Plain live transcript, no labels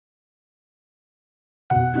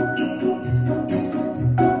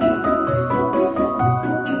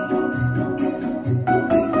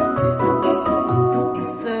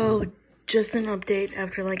just an update.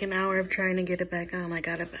 After like an hour of trying to get it back on, I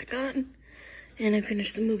got it back on. And I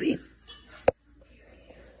finished the movie.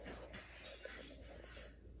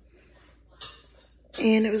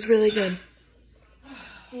 And it was really good.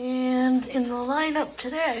 And in the lineup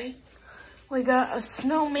today, we got a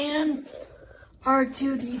snowman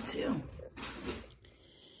R2-D2.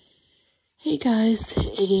 Hey guys,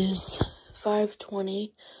 it is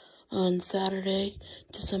 5:20 on Saturday,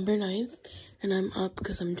 December 9th, and I'm up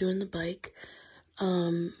because I'm doing the bike.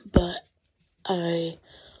 But I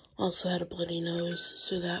also had a bloody nose,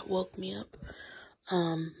 so that woke me up.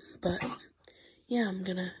 But yeah, I'm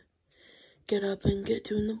gonna get up and get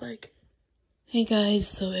doing the bike. Hey guys,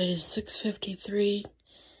 so it is 6:53,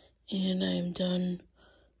 and I'm done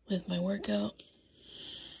with my workout.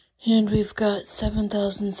 And we've got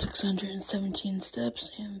 7,617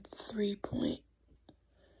 steps and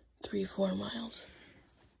 3.34 miles.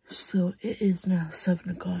 So it is now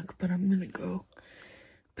 7 o'clock, but I'm gonna go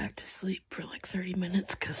back to sleep for like 30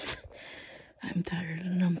 minutes because I'm tired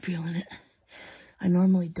and I'm feeling it. I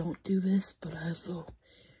normally don't do this, but I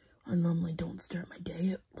normally don't start my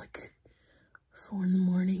day at like 4 in the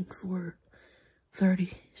morning,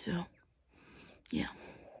 4:30, so yeah.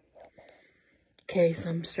 Okay, so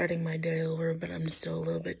I'm starting my day over, but I'm still a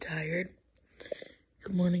little bit tired.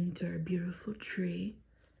 Good morning to our beautiful tree.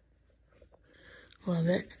 Love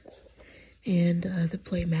it. And the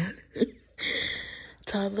play mat.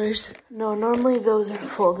 Toddlers. No, normally those are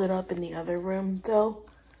folded up in the other room, though.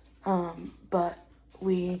 But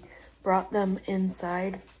we brought them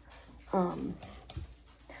inside.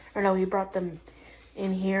 We brought them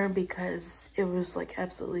in here because it was like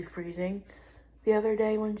absolutely freezing the other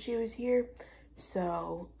day when she was here.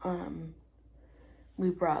 So, we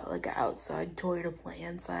brought like an outside toy to play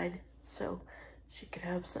inside so she could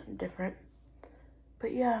have something different.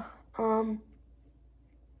 But yeah, I'm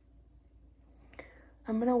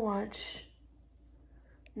gonna watch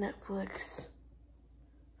Netflix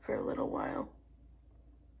for a little while.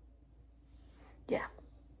 Yeah.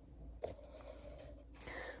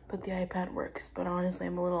 But the iPad works, but honestly,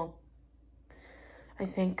 I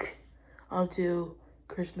think I'll do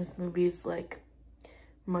Christmas movies like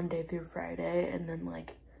Monday through Friday, and then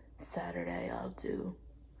like Saturday I'll do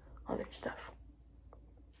other stuff.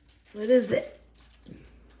 What is it?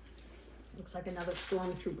 Looks like another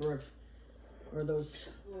stormtrooper, or those.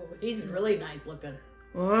 Oh, he's really nice looking.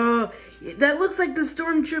 Oh, that looks like the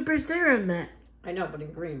stormtrooper Sarah met. I know, but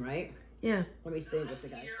in green, right? Yeah. Let me see what the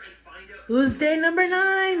guys. Who's day number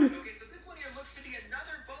 9? Okay, so this one here looks to be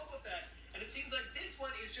another Boba Fett, and it seems like this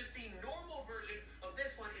one is just the normal version of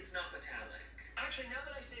this one. It's not metallic. Actually, now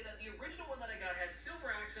that I say that, the original one that I got had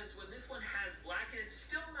silver accents when this one has black, and it's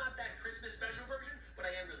still not that Christmas special version, but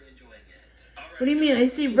I am really enjoying it. What do you mean? I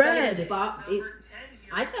see red. I thought it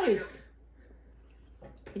was...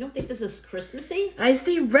 You don't think this is Christmassy? I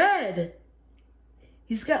see red.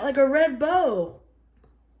 He's got like a red bow.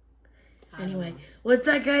 Anyway, what's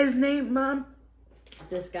that guy's name, Mom?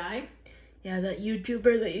 This guy? Yeah, that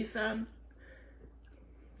YouTuber that you found.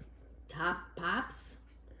 Top Pops?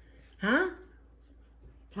 Huh?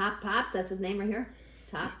 Top Pops? That's his name right here?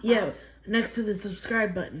 Top Pops? Yeah, next to the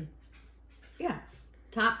subscribe button. Yeah.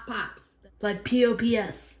 Top Pops. Like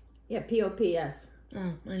P-O-P-S. Yeah, P-O-P-S.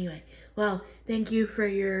 Oh, anyway. Well, thank you for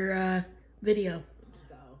your video.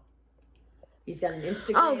 He's got an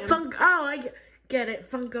Instagram. Oh, I get it.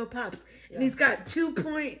 Funko Pops. Yeah. And he's got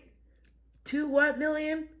 2.2 what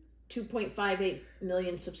million? 2.58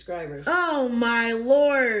 million subscribers. Oh my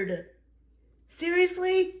Lord.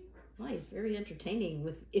 Seriously? Well, he's very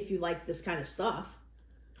entertaining if you like this kind of stuff.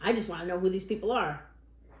 I just want to know who these people are.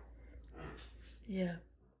 Yeah.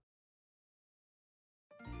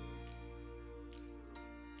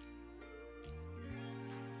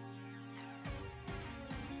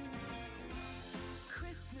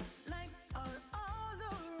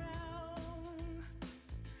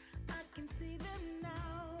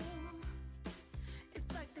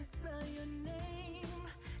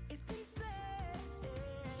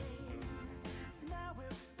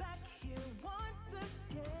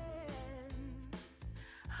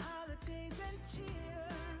 Cheer.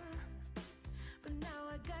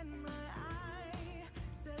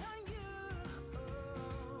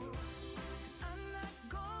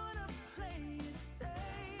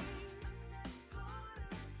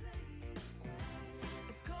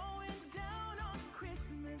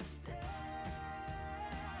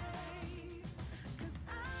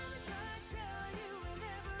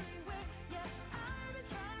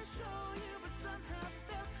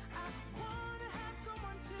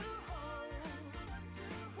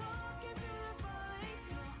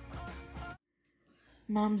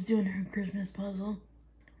 Mom's doing her Christmas puzzle.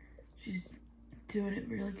 She's doing it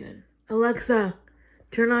really good. Alexa,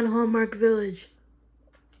 turn on Hallmark Village.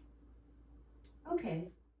 Okay.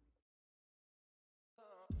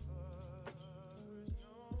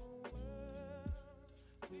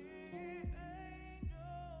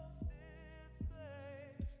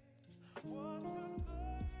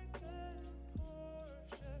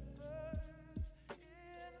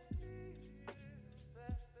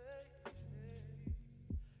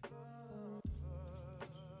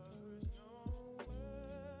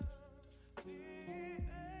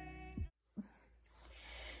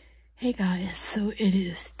 Hey guys, so it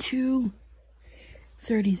is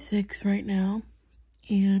 2:36 right now,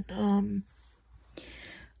 and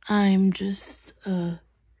I'm just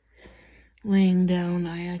laying down.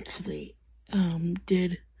 I actually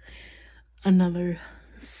did another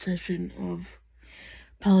session of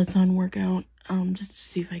Peloton workout just to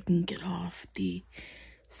see if I can get off the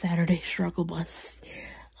Saturday struggle bus.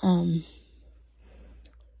 I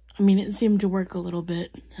mean, it seemed to work a little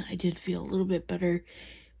bit. I did feel a little bit better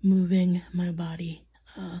moving my body.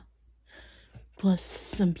 Plus,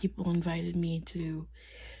 some people invited me to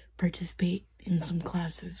participate in some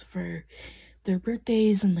classes for their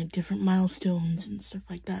birthdays and like different milestones and stuff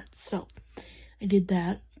like that. So I did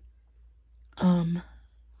that. So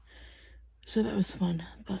that was fun,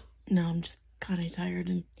 but now I'm just kind of tired,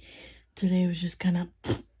 and today was just kind of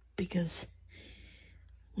because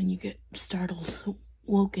when you get startled,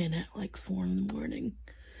 woken at like 4 in the morning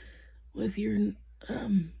with your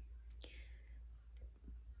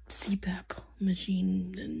CPAP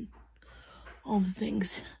machine and all the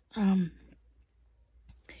things.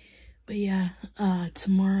 But yeah,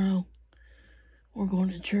 tomorrow we're going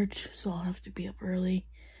to church, so I'll have to be up early.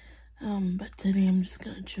 But today I'm just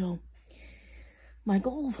gonna chill. My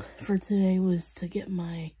goal for today was to get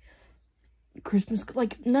my Christmas,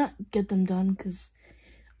 like, not get them done, because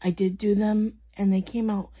I did do them, and they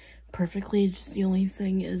came out perfectly. Just the only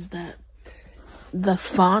thing is that the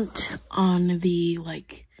font on the,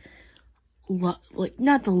 like,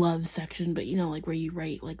 not the love section, but, you know, like, where you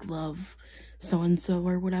write, like, love so-and-so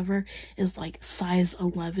or whatever, is, like, size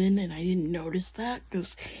 11, and I didn't notice that,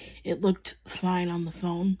 because it looked fine on the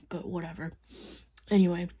phone, but whatever.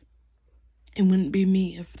 Anyway, it wouldn't be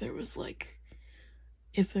me if there wasn't,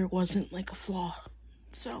 like, a flaw.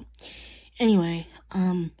 So, anyway,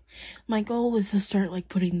 my goal was to start, like,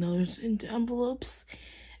 putting those into envelopes,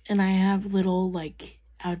 and I have little, like,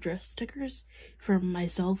 address stickers for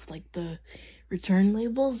myself, like the return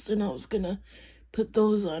labels, and I was gonna put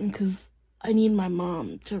those on, because I need my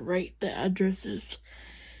mom to write the addresses,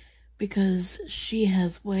 because she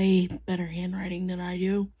has way better handwriting than I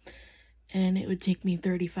do, and it would take me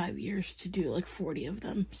 35 years to do like 40 of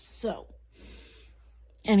them. So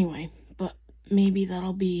anyway, but maybe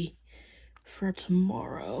that'll be for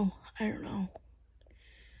tomorrow. I don't know.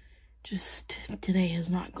 Just today has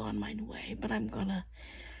not gone my way, but I'm gonna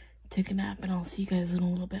take a nap, and I'll see you guys in a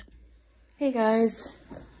little bit. Hey guys,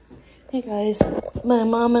 my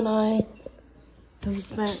mom and I have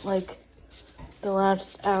spent like the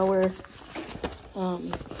last hour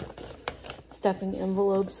stuffing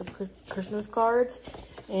envelopes of Christmas cards,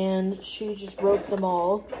 and she just wrote them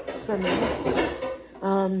all for me.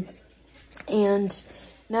 And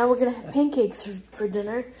now we're gonna have pancakes for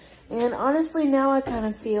dinner, and honestly now I kind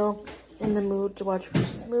of feel in the mood to watch a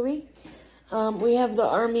Christmas movie. We have the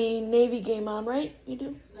Army-Navy game on, right? You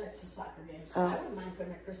do? That's a soccer game. Oh. I wouldn't mind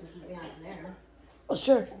putting a Christmas movie on there. Well,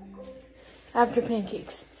 sure. After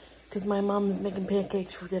pancakes, because my mom's making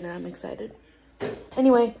pancakes for dinner. I'm excited.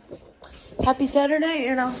 Anyway, happy Saturday,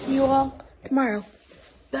 and I'll see you all tomorrow.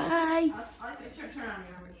 Bye. I'll turn on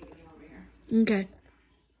the Army-Navy game over here. Okay.